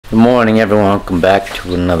Good morning, everyone. Welcome back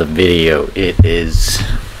to another video. It is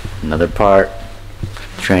another part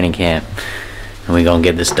training camp, and we're gonna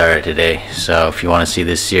get this started today. So if you want to see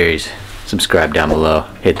this series, subscribe down below,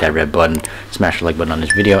 hit that red button, smash the like button on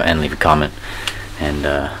this video, and leave a comment. And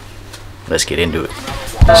let's get into it.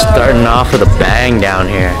 Starting off with a bang down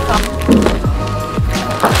here.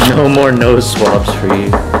 No more nose swabs for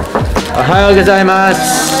you. Ohayou gozaimasu.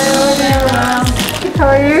 How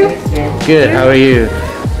are you? Good. How are you?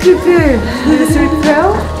 Good. Did you sleep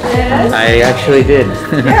well? Yes. I actually did.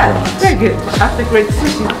 Yeah, very good. After great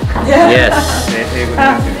sushi. Yes.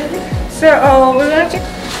 So, we're going to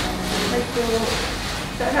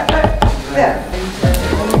there.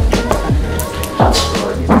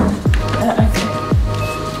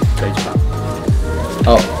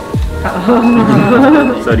 Oh.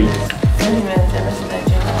 Sorry.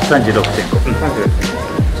 36.5.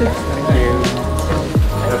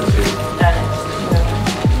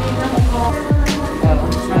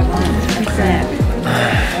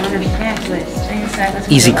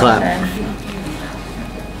 Easy clap.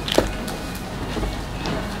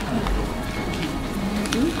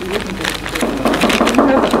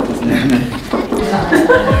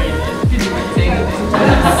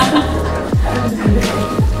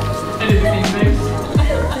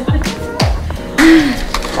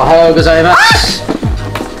 Ohayou gozaimasu.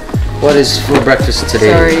 What is for breakfast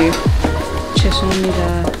today? Sorry.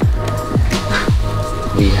 죄송합니다.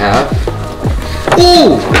 We have.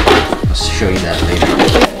 Ooh! I'll show you that later.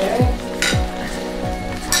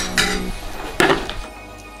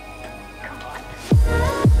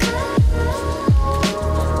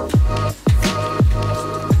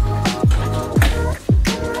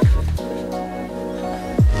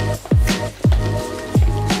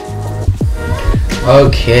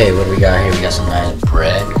 Okay, what do we got here? We got some nice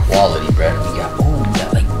bread, quality bread. We got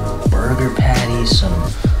like burger patties, some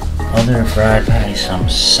other fried patties, some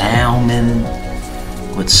salmon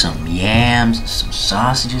with some yams, some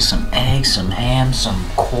sausages, some eggs, some ham, some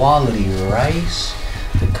quality rice,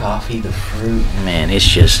 the coffee, the fruit. Man, it's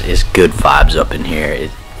good vibes up in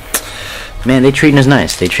here. Man, they treating us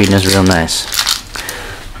nice. They treating us real nice.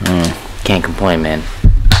 Can't complain, man.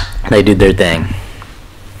 They did their thing.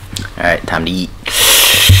 Alright, time to eat.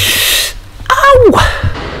 Ow!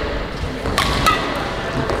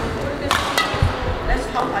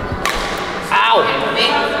 Ow!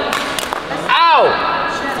 Ow!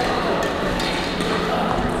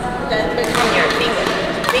 Then between your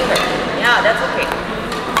finger. Yeah, that's okay.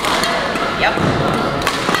 Yep.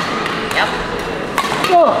 Yep.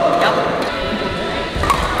 Yep.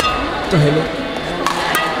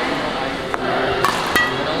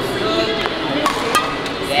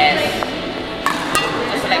 Yes.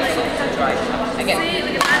 Just like so. Try. Again.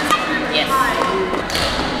 Yes.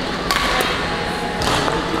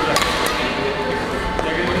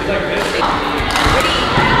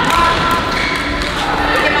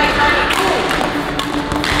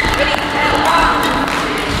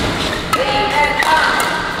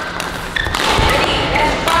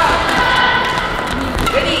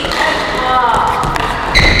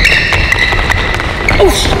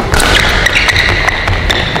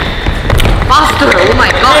 Faster! Oh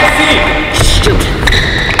my god! Shoot!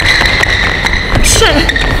 Shit!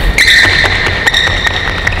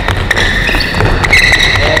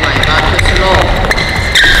 Oh my god, too slow!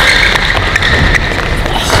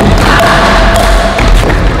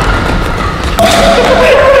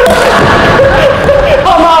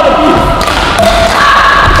 I'm out of here!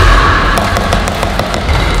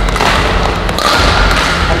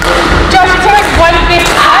 Josh, tell us one big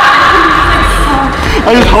I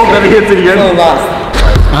just hope that it hits it again.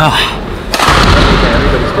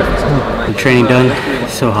 The training done.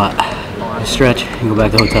 So hot. I stretch and go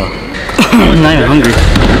back to the hotel. I'm not even hungry.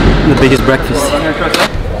 The biggest breakfast.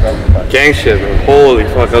 Gang shit, man. Holy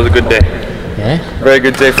fuck, that was a good day. Yeah? Very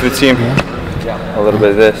good day for the team. Yeah. A little bit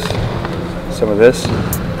of this, some of this,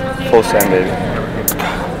 full send, baby.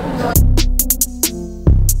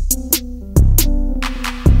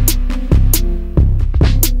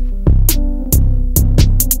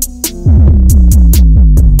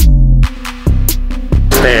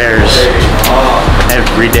 Stairs.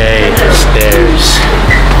 Every day, stairs.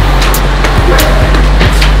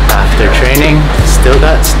 After training, still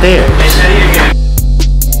got stairs.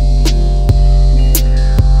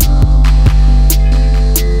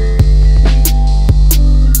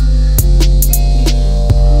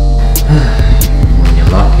 When you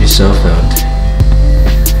lock yourself out.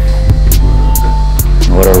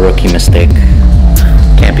 What a rookie mistake.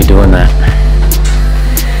 Can't be doing that.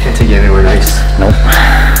 Can't take you anywhere nice. Nope.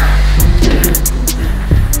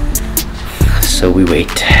 So we wait.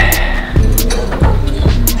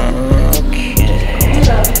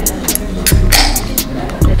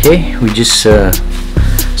 Okay, we just,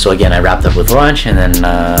 so again, I wrapped up with lunch and then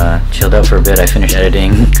chilled out for a bit. I finished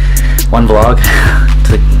editing one vlog.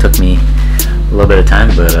 took me a little bit of time,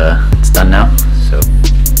 but it's done now. So,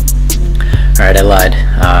 alright, I lied.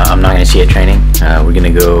 I'm not gonna see it training. We're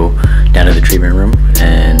gonna go down to the treatment room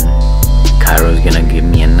and Cairo's gonna give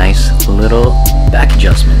me a nice little back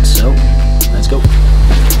adjustment. So, let's go.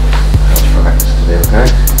 How's practice today, okay?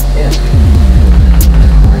 Yeah.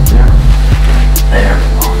 Right there. There.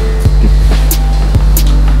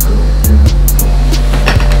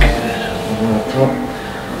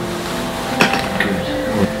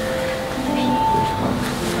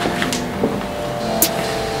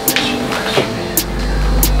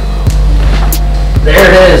 There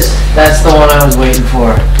it is. That's the one I was waiting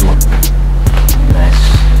for. Nice.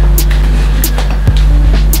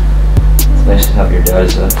 It's nice to have your dad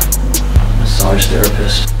as a Massage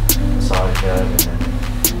therapist. Massage guy.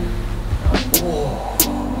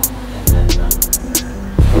 And then,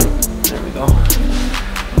 there we go.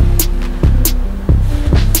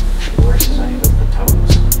 The worst is I hit the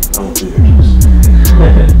toes. I won't do your toes.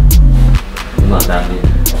 I'm not that mean.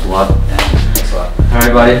 Thanks a lot. Thanks a lot.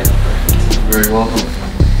 Alright, buddy. You're very welcome.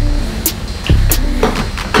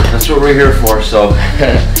 That's what we're here for, so.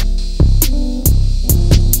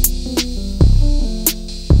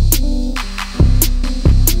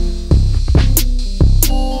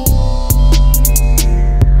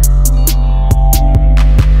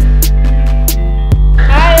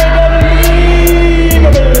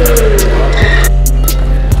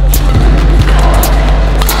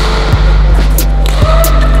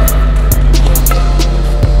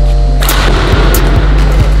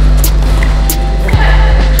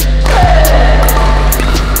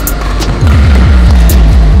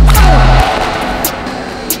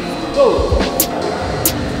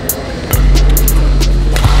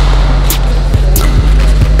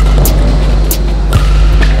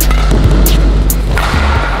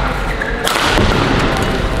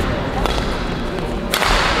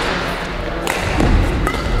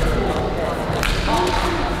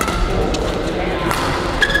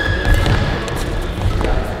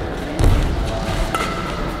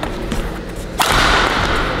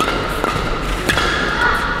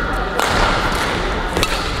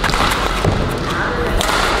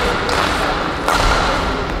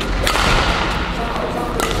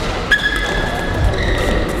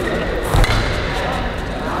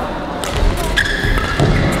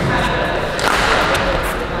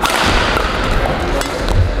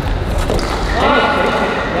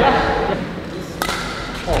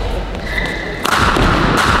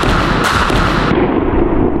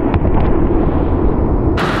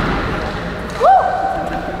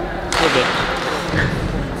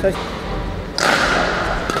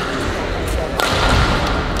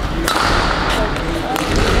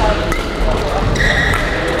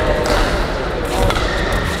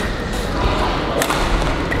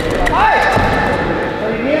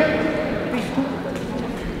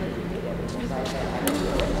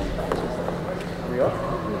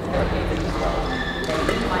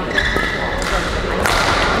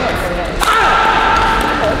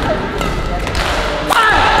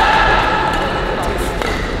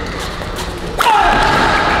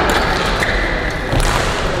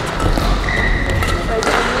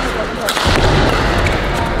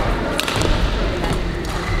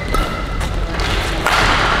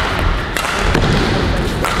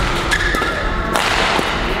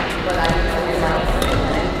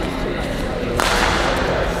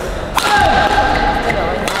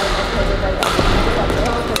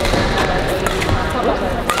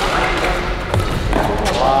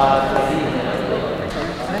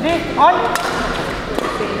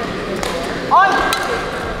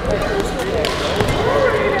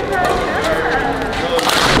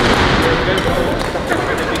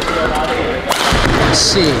 Let's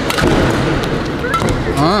see.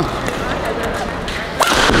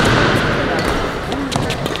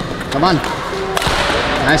 Come on.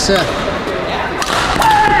 Nice.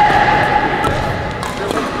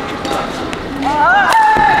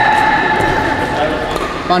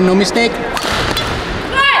 Come on, no mistake.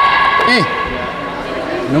 Hey.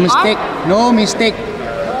 No mistake. No mistake.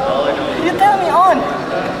 You tell me on.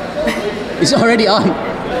 It's already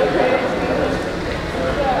on.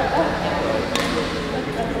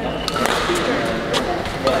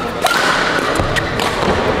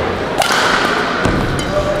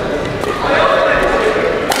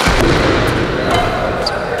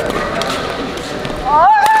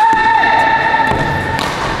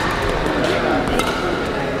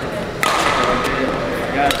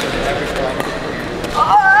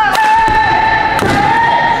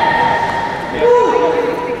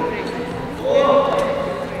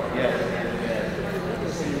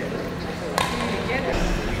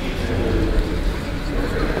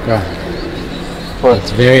 Bro,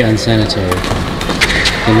 it's very unsanitary.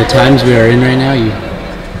 In the times we are in right now,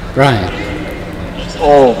 Brian.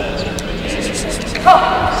 Oh.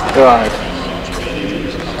 God.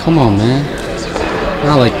 Come on, man.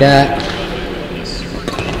 Not like that.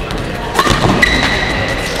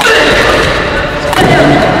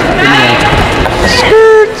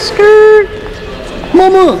 Skirt, skirt.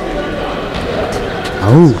 Mama.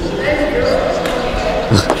 Oh.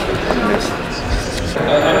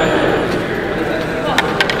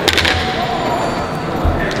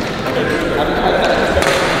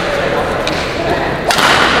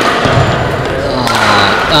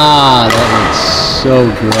 That looks so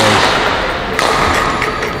gross.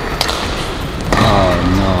 Oh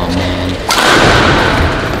no, man.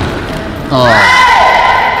 Oh,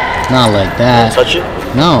 not like that. Touch it?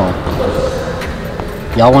 No.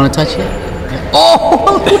 Y'all want to touch it?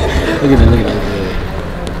 Oh! Look at it, look at it.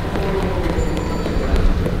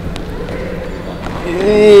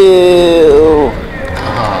 Ew.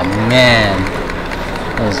 Oh man.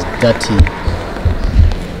 That was dirty.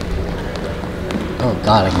 Oh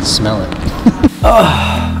god, I can smell it.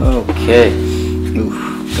 Oh, okay.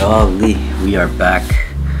 Oof, golly, we are back.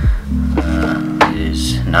 It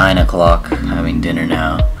is 9 o'clock, having dinner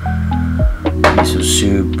now. Miso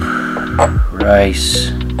soup,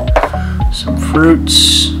 rice, some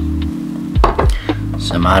fruits,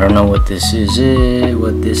 some, I don't know what this is, and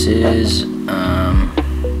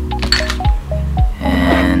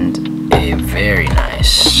a very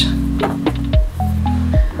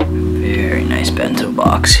nice bento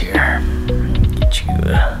box here. Get you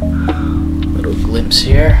a little glimpse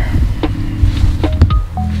here.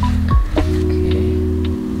 Okay,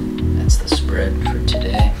 that's the spread for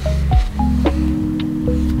today.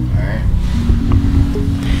 Alright.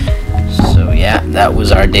 So yeah, that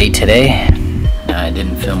was our day today. I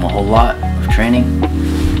didn't film a whole lot of training.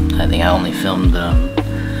 I think I only filmed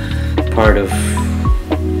part of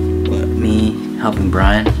me helping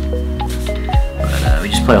Brian. But we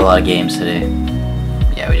just played a lot of games today.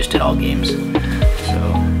 Yeah, we just did all games. So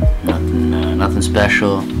nothing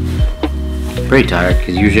special. Pretty tired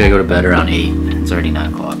because usually I go to bed around 8. It's already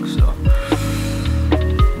 9 o'clock, so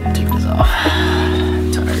take this off.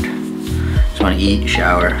 I'm tired. Just want to eat,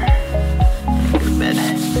 shower, and go to bed.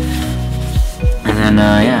 And then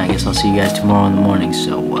yeah, I guess I'll see you guys tomorrow in the morning.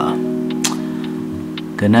 So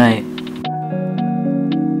good night.